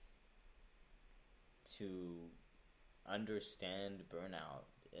to understand burnout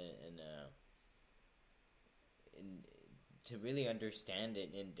in to really understand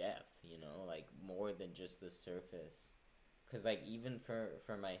it in depth, you know, like more than just the surface. Because like even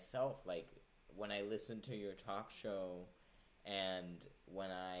for myself, like when I listen to your talk show, and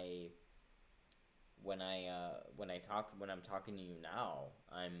when I'm talking to you now,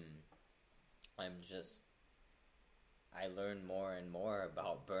 I'm just, I learn more and more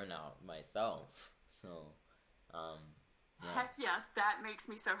about burnout myself. So, yeah. Heck yes, that makes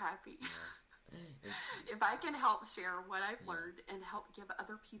me so happy. Yeah. If I can help share what I've learned and help give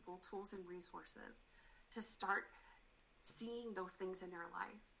other people tools and resources to start seeing those things in their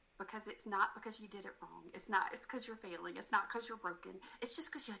life, because it's not because you did it wrong. It's because you're failing. It's not because you're broken. It's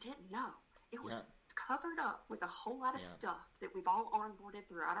just because you didn't know. It was covered up with a whole lot of stuff that we've all onboarded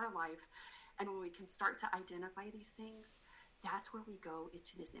throughout our life. And when we can start to identify these things, that's where we go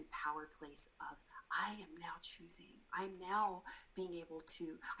into this empowered place of, I am now choosing. I'm now being able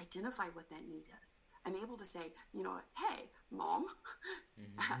to identify what that need is. I'm able to say, you know, hey, Mom,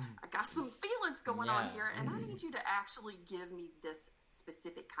 I got some feelings going on here, and I need you to actually give me this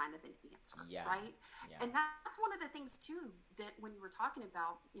specific kind of an answer, right? Yeah. And that's one of the things, too, that when you were talking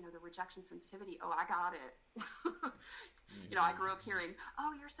about, you know, the rejection sensitivity, oh, I got it. You know, I grew up hearing,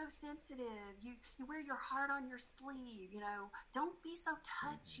 oh, you're so sensitive. You wear your heart on your sleeve, you know, don't be so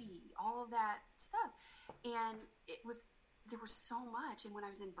touchy, all of that stuff. And there was so much. And when I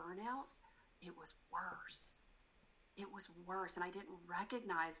was in burnout, it was worse. It was worse. And I didn't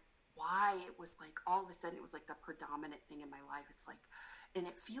recognize why it was like, all of a sudden, it was like the predominant thing in my life. It's like, and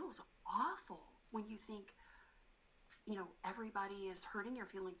it feels awful when you think, you know, everybody is hurting your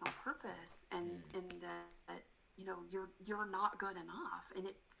feelings on purpose, and that, you know, you're not good enough. And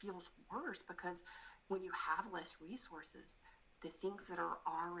it feels worse because when you have less resources, the things that are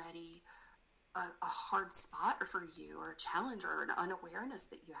already a hard spot for you, or a challenge, or an unawareness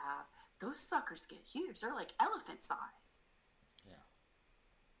that you have, those suckers get huge. They're like elephant size. Yeah.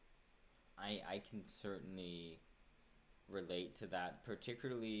 I can certainly relate to that.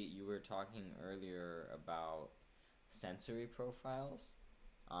 Particularly, you were talking earlier about sensory profiles.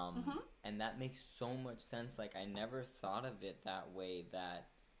 And that makes so much sense. Like, I never thought of it that way, that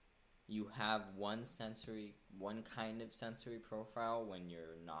you have one kind of sensory profile when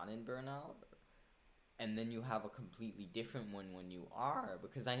you're not in burnout, and then you have a completely different one when you are.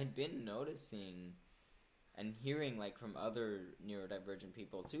 Because I had been noticing and hearing, like, from other neurodivergent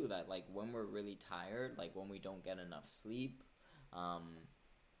people too, that like when we're really tired, like when we don't get enough sleep,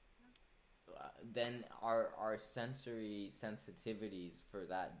 then our sensory sensitivities for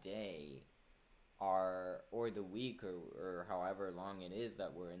that day or the week, or however long it is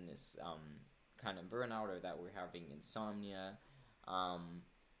that we're in this kind of burnout, or that we're having insomnia,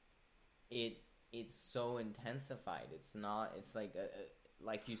 it's so intensified. It's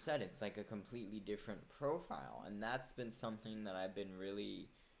like you said, it's like a completely different profile. And that's been something that I've been really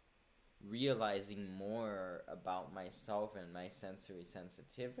realizing more about myself and my sensory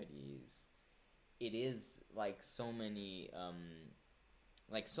sensitivities. It is like so many,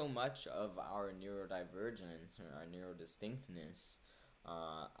 like so much of our neurodivergence or our neurodistinctness,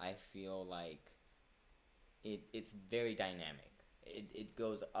 I feel like it's very dynamic. It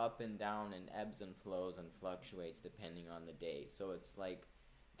goes up and down and ebbs and flows and fluctuates depending on the day. So it's like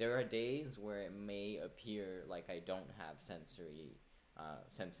there are days where it may appear like I don't have sensory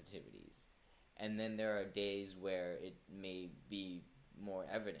sensitivities. And then there are days where it may be more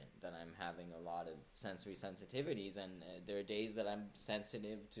evident that I'm having a lot of sensory sensitivities, and there are days that I'm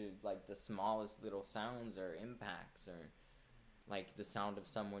sensitive to like the smallest little sounds or impacts, or like the sound of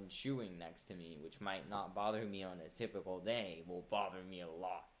someone chewing next to me, which might not bother me on a typical day, will bother me a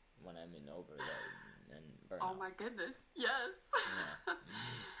lot when I'm in overload and burnout. Oh my goodness, yes. Yeah.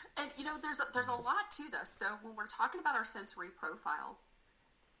 And you know, there's a lot to this. So when we're talking about our sensory profile,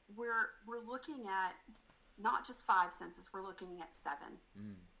 we're looking at not just 5 senses, we're looking at 7.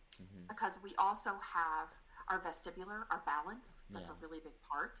 Because we also have our vestibular, our balance, that's a really big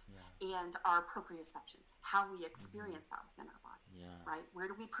part, and our proprioception, how we experience that within our body, right? Where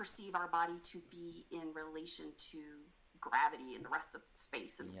do we perceive our body to be in relation to gravity and the rest of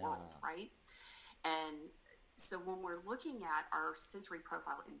space and the world, right? And so when we're looking at our sensory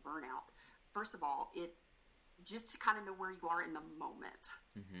profile in burnout, first of all, just to kind of know where you are in the moment.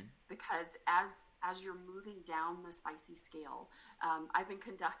 Mm-hmm. Because as you're moving down the spicy scale, I've been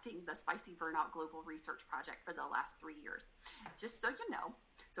conducting the Spicy Burnout Global Research Project for the last 3 years. Just so you know,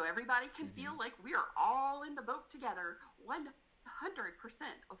 so everybody can feel like we are all in the boat together. 100%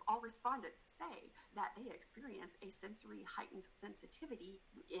 of all respondents say that they experience a sensory heightened sensitivity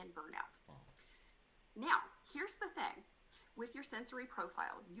in burnout. Oh. Now, here's the thing. With your sensory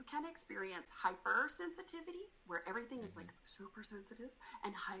profile, you can experience hypersensitivity, where everything is like super sensitive,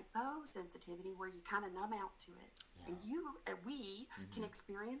 and hyposensitivity, where you kind of numb out to it. Yeah. And we can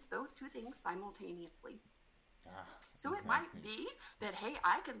experience those two things simultaneously. So it might be that, hey,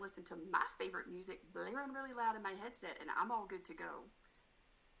 I can listen to my favorite music blaring really loud in my headset and I'm all good to go.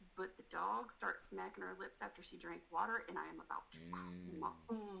 But the dog starts smacking her lips after she drank water and I am about to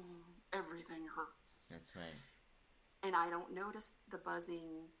everything hurts. That's right. And I don't notice the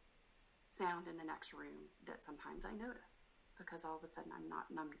buzzing sound in the next room that sometimes I notice, because all of a sudden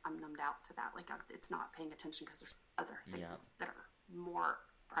I'm numbed out to that. Like it's not paying attention because there's other things that are more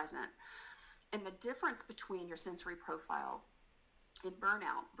present. And the difference between your sensory profile in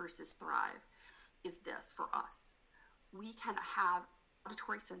burnout versus thrive is this for us. We can have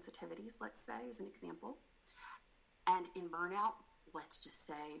auditory sensitivities, let's say, as an example. And in burnout, let's just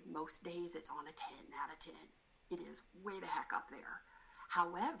say most days it's on a 10 out of 10. It is way the heck up there.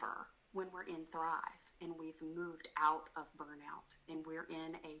 However, when we're in thrive and we've moved out of burnout and we're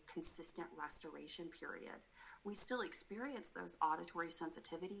in a consistent restoration period, we still experience those auditory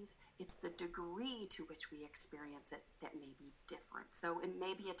sensitivities. It's the degree to which we experience it that may be different. So it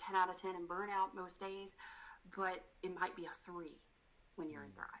may be a 10 out of 10 in burnout most days, but it might be a 3 when you're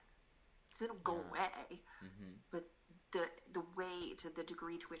in thrive. So it'll go away, but the way to the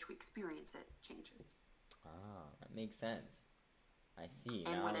degree to which we experience it changes. Ah, that makes sense. I see.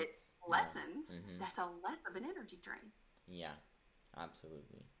 And now when it lessens, that's a less of an energy drain. Yeah,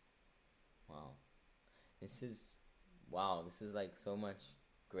 absolutely. Wow. This is like so much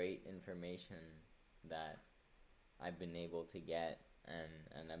great information that I've been able to get,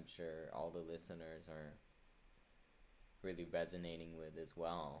 and I'm sure all the listeners are really resonating with as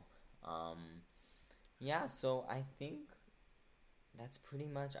well. Yeah, so I think that's pretty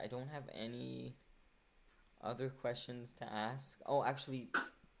much, I don't have any other questions to ask. Oh, actually,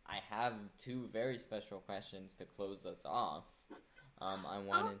 I have 2 very special questions to close us off. I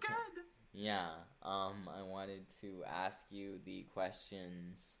wanted to ask you the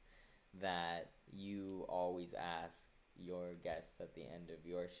questions that you always ask your guests at the end of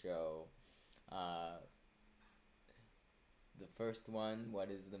your show. The first one, what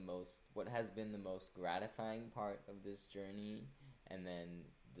has been the most gratifying part of this journey? And then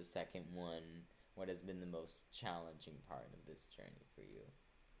the second one, what has been the most challenging part of this journey for you?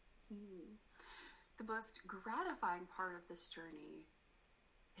 The most gratifying part of this journey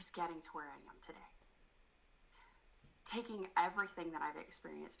is getting to where I am today. Taking everything that I've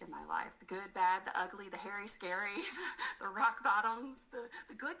experienced in my life, the good, bad, the ugly, the hairy, scary, the rock bottoms,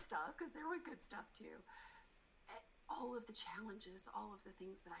 the good stuff, because there were good stuff too. All of the challenges, all of the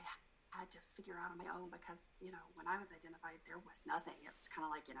things that I had to figure out on my own, because, when I was identified, there was nothing. It was kind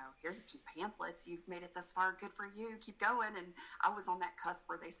of like, here's a few pamphlets. You've made it this far. Good for you. Keep going. And I was on that cusp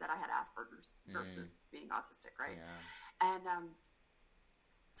where they said I had Asperger's versus being autistic, right? Yeah. And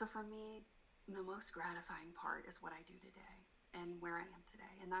so for me, the most gratifying part is what I do today and where I am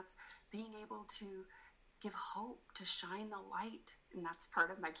today. And that's being able to give hope, to shine the light. And that's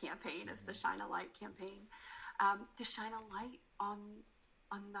part of my campaign, is the Shine a Light campaign. To shine a light on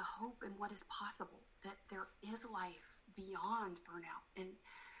the hope and what is possible, that there is life beyond burnout and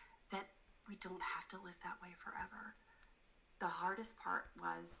that we don't have to live that way forever. The hardest part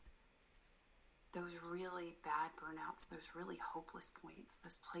was those really bad burnouts, those really hopeless points,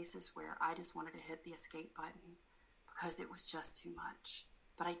 those places where I just wanted to hit the escape button because it was just too much,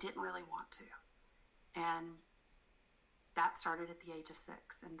 but I didn't really want to. And that started at the age of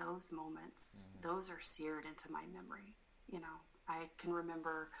 6, and those moments, those are seared into my memory. I can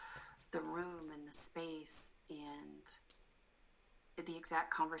remember the room and the space and the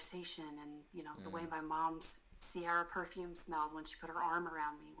exact conversation and, the way my mom's Sierra perfume smelled when she put her arm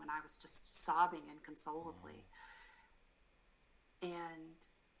around me when I was just sobbing inconsolably. And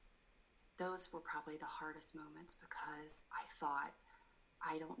those were probably the hardest moments, because I thought,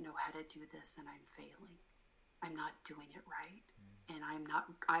 I don't know how to do this and I'm failing. I'm not doing it right. And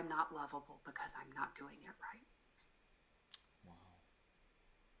I'm not lovable because I'm not doing it right. Wow.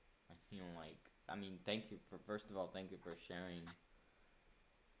 I feel like, thank you for sharing.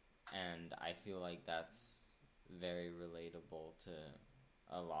 And I feel like that's very relatable to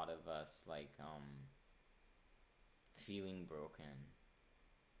a lot of us. Like, feeling broken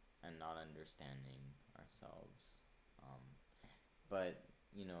and not understanding ourselves. But,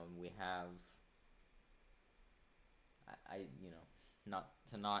 we have, not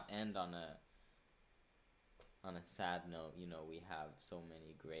to not end on a sad note, we have so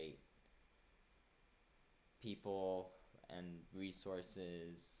many great people and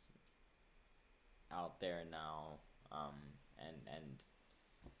resources out there now,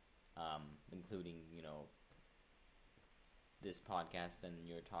 including, this podcast and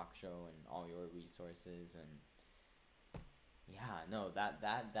your talk show and all your resources, and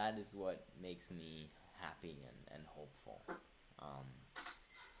that is what makes me happy and hopeful.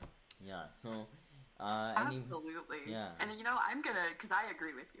 Absolutely. Yeah. And I'm gonna, because I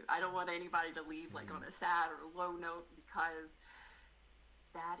agree with you. I don't want anybody to leave like on a sad or low note, because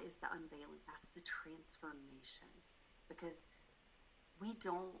that is the unveiling. That's the transformation. Because we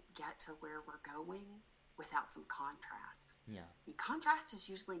don't get to where we're going without some contrast. Yeah. And contrast is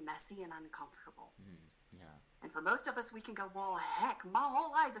usually messy and uncomfortable. Yeah. And for most of us, we can go, well, heck, my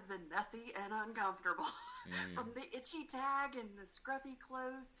whole life has been messy and uncomfortable. From the itchy tag and the scruffy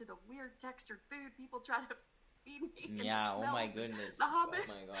clothes to the weird textured food people try to feed me. Yeah, oh my goodness. The humming,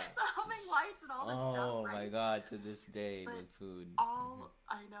 oh my God. The humming lights and all this stuff, Oh right? my God, to this day, but the food.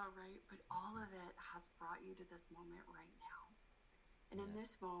 I know, right? But all of it has brought you to this moment right now. And in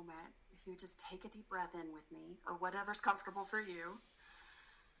this moment, if you just take a deep breath in with me, or whatever's comfortable for you,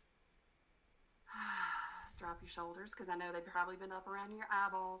 drop your shoulders, because I know they've probably been up around your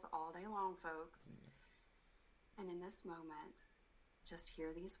eyeballs all day long, folks. And in this moment, just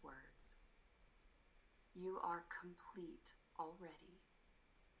hear these words. You are complete already.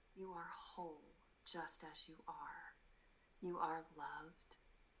 You are whole just as you are. You are loved.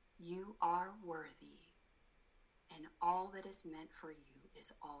 You are worthy. And all that is meant for you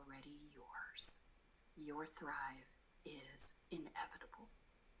is already yours. Your thrive is inevitable.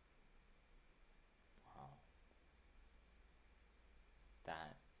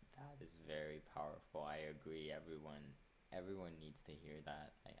 That is very powerful. I agree. Everyone needs to hear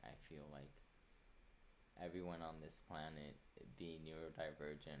that. I feel like everyone on this planet, be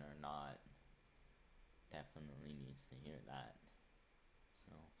neurodivergent or not, definitely needs to hear that.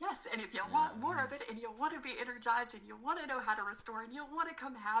 So yes, and if you want more of it, and you want to be energized, and you want to know how to restore, and you want to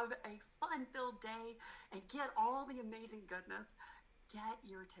come have a fun-filled day and get all the amazing goodness, get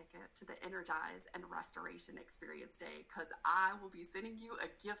your ticket to the Energize and Restoration Experience Day, because I will be sending you a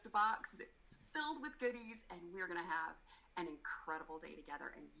gift box that's filled with goodies, and we're going to have an incredible day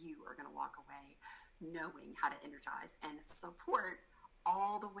together, and you are going to walk away knowing how to energize and support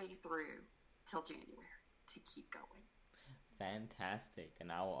all the way through till January to keep going. Fantastic.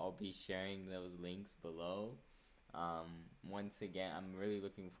 And I'll be sharing those links below. Once again, I'm really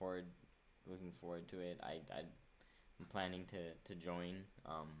looking forward to it. I'm planning to join,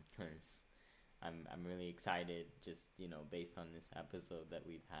 because I'm really excited, just, based on this episode that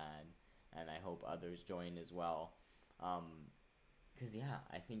we've had, and I hope others join as well, because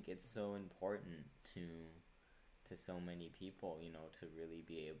I think it's so important to so many people, to really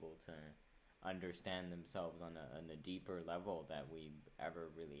be able to understand themselves on a deeper level that we ever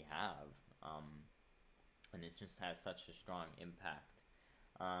really have, and it just has such a strong impact.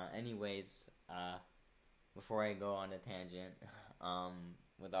 Anyways, before I go on a tangent,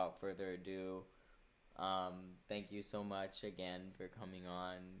 without further ado, thank you so much again for coming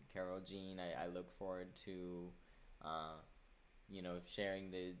on, Carole Jean. I look forward to,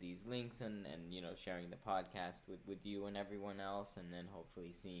 sharing these links and sharing the podcast with you and everyone else, and then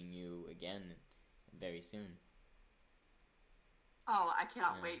hopefully seeing you again very soon. Oh, I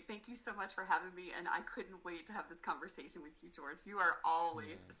cannot wait. Thank you so much for having me, and I couldn't wait to have this conversation with you, George. You are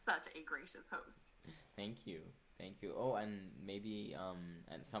always such a gracious host. Thank you. Oh, and maybe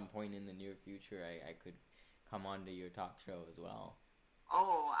at some point in the near future, I could come on to your talk show as well.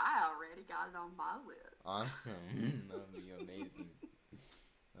 Oh, I already got it on my list. Awesome. That would be amazing.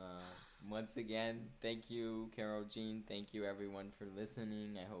 Once again, thank you, Carole Jean. Thank you, everyone, for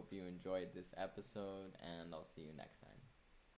listening. I hope you enjoyed this episode, and I'll see you next time.